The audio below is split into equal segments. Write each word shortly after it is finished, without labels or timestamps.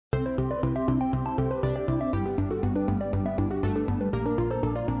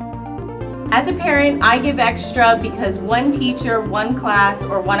As a parent, I give extra because one teacher, one class,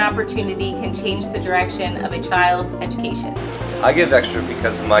 or one opportunity can change the direction of a child's education. I give extra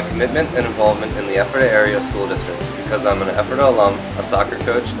because of my commitment and involvement in the Ephrata Area School District, because I'm an Ephrata alum, a soccer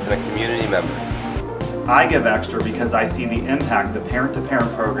coach, and a community member. I give extra because I see the impact the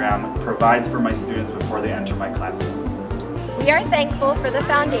Parent-to-Parent program provides for my students before they enter my classroom. We are thankful for the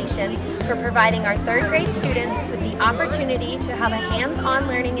Foundation for providing our third grade students with the opportunity to have a hands-on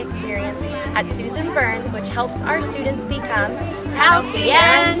learning experience at Susan Burns, which helps our students become healthy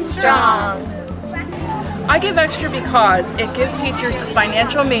and strong. I give extra because it gives teachers the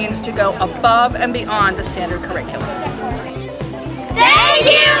financial means to go above and beyond the standard curriculum. Thank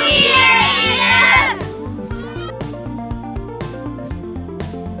you, EA!